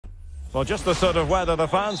Well, just the sort of weather the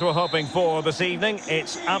fans were hoping for this evening.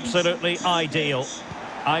 It's absolutely ideal.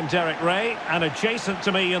 I'm Derek Ray, and adjacent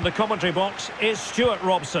to me in the commentary box is Stuart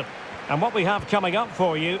Robson. And what we have coming up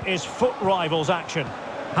for you is foot rivals action.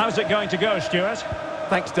 How's it going to go, Stuart?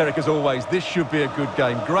 Thanks, Derek, as always. This should be a good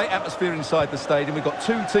game. Great atmosphere inside the stadium. We've got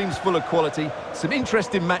two teams full of quality, some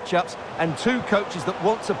interesting matchups, and two coaches that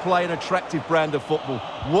want to play an attractive brand of football.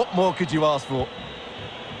 What more could you ask for?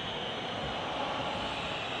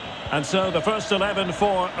 And so the first 11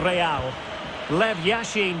 for Real. Lev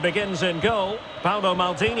Yashin begins in goal. Paolo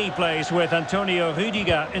Maldini plays with Antonio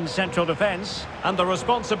Rudiger in central defence. And the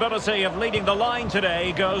responsibility of leading the line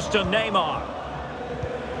today goes to Neymar.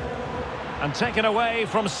 And taken away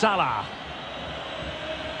from Salah.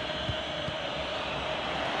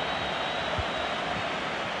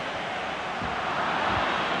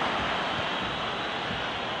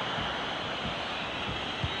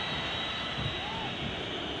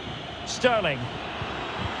 Sterling.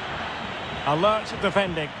 Alert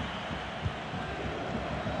defending.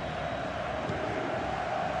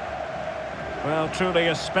 Well, truly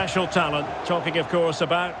a special talent. Talking, of course,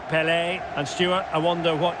 about Pelé. And Stuart, I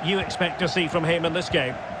wonder what you expect to see from him in this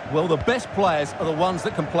game. Well, the best players are the ones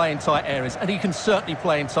that can play in tight areas, and he can certainly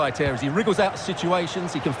play in tight areas. He wriggles out of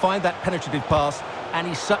situations, he can find that penetrative pass, and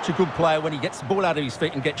he's such a good player when he gets the ball out of his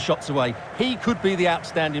feet and gets shots away. He could be the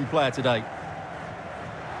outstanding player today.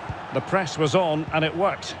 The press was on, and it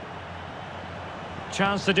worked.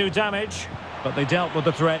 Chance to do damage, but they dealt with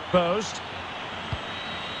the threat posed.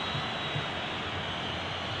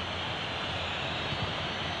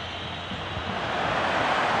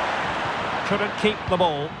 Couldn't keep the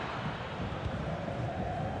ball.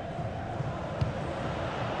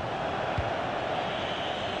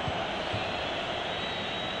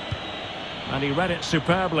 And he read it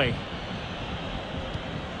superbly.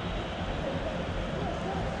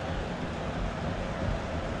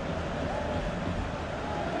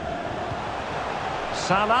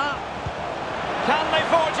 Salah. Can they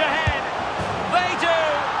forge ahead? They do!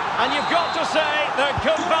 And you've got to say they're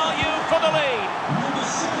good value for the lead.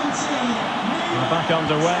 We're back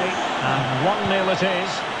underway, and 1-0 it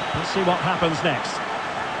is. Let's see what happens next.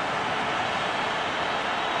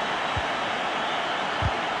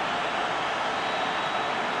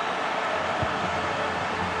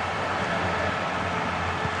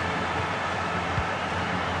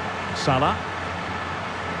 Salah.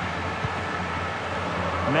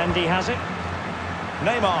 Mendy has it.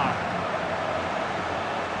 Neymar.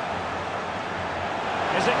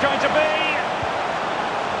 Is it going to be?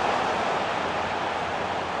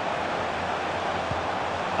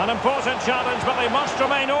 An important challenge, but they must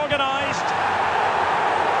remain organised.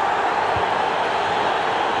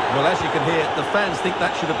 Well, as you can hear, the fans think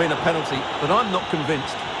that should have been a penalty, but I'm not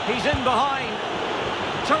convinced. He's in behind.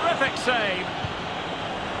 Terrific save.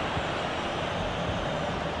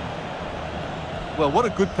 Well, what a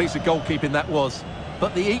good piece of goalkeeping that was.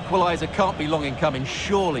 But the equaliser can't be long in coming,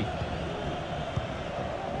 surely.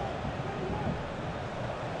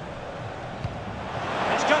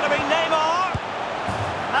 It's going to be Neymar.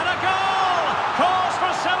 And a goal! Calls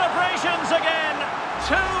for celebrations again.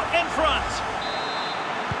 2 in front.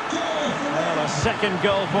 Well, a second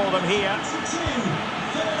goal for them here.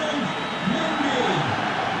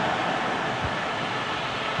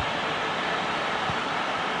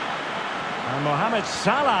 And Mohamed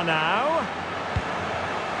Salah now.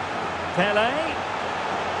 Pelé.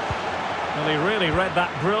 Well, he really read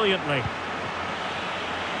that brilliantly.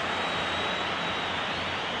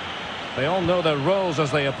 They all know their roles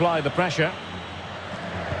as they apply the pressure.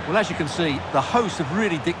 Well, as you can see, the hosts have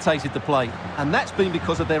really dictated the play, and that's been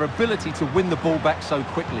because of their ability to win the ball back so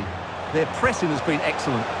quickly. Their pressing has been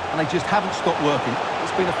excellent, and they just haven't stopped working.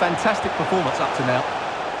 It's been a fantastic performance up to now.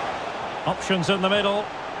 Options in the middle.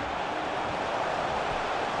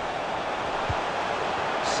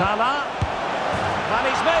 Salah. And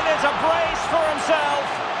he's made it a brace for himself.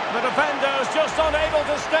 The defender's just unable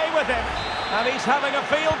to stay with him. And he's having a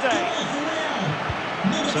field day.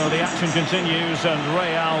 So the action continues, and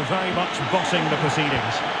Real very much bossing the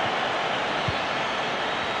proceedings.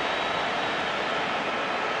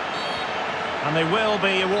 And they will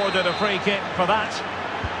be awarded a free kick for that.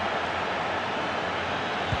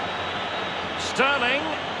 Sterling.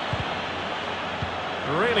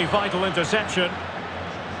 Really vital interception.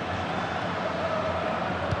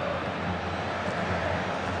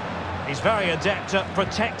 He's very adept at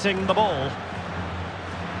protecting the ball.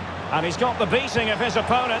 And he's got the beating of his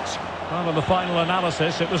opponent. Well, in the final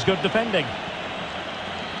analysis, it was good defending.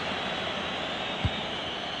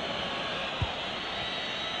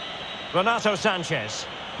 Renato Sanchez.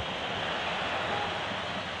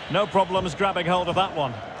 No problems grabbing hold of that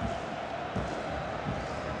one.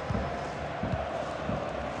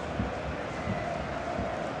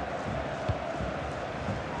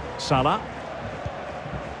 Salah.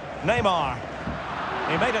 Neymar.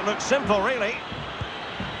 He made it look simple, really.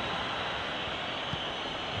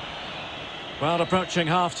 Well, approaching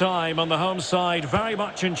half-time on the home side, very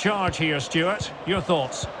much in charge here, Stuart. Your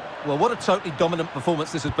thoughts? Well, what a totally dominant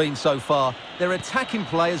performance this has been so far. Their attacking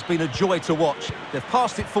play has been a joy to watch. They've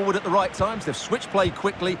passed it forward at the right times, they've switched play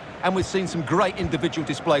quickly, and we've seen some great individual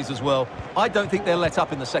displays as well. I don't think they'll let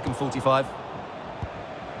up in the second 45.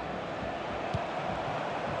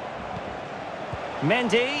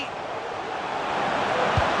 Mendy.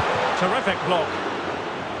 Terrific block.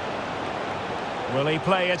 Will he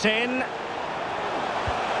play it in?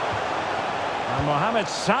 And Mohamed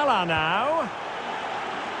Salah now.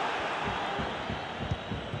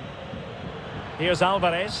 Here's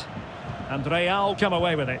Alvarez. And Real come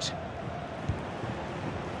away with it.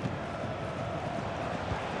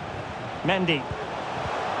 Mendy.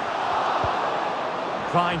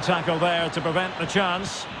 Fine tackle there to prevent the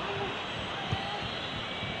chance.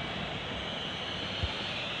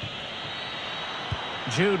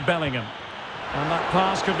 Jude Bellingham. And that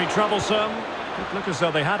pass could be troublesome. Could look as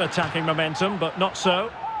though they had attacking momentum, but not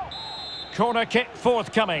so. Corner kick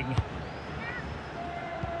forthcoming.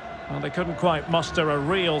 Well, they couldn't quite muster a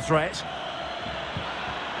real threat.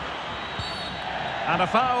 And a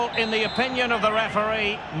foul in the opinion of the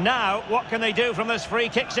referee. Now, what can they do from this free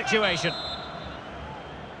kick situation?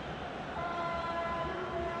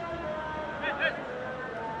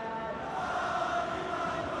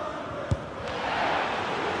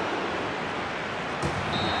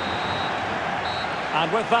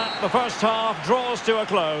 And with that, the first half draws to a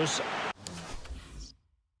close.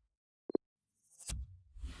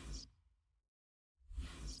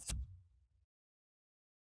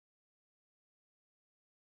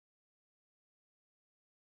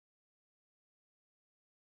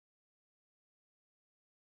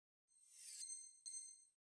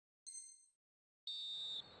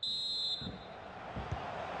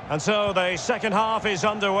 And so the second half is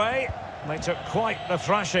underway. They took quite the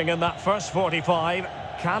thrashing in that first 45.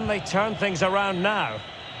 Can they turn things around now?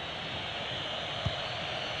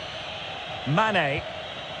 Mane.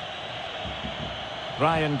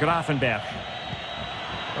 Ryan Gravenberch.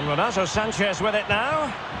 And Renato Sanchez with it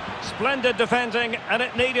now. Splendid defending, and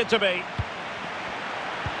it needed to be.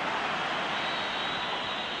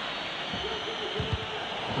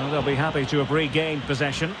 Well, they'll be happy to have regained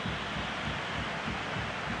possession.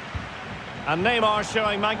 And Neymar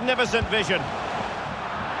showing magnificent vision.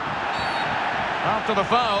 After the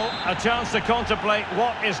foul, a chance to contemplate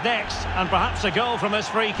what is next, and perhaps a goal from this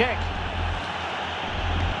free kick.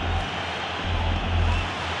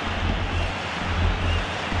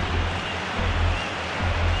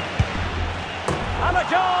 And a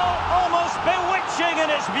goal, almost bewitching in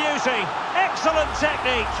its beauty. Excellent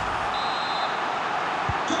technique.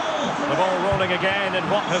 The ball rolling again in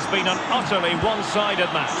what has been an utterly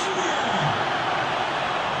one-sided match.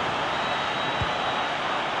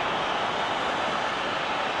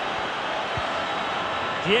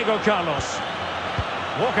 Diego Carlos.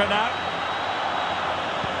 Walker now.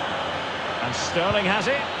 And Sterling has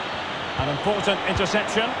it. An important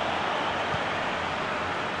interception.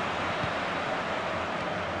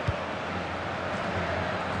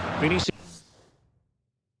 Vinicius.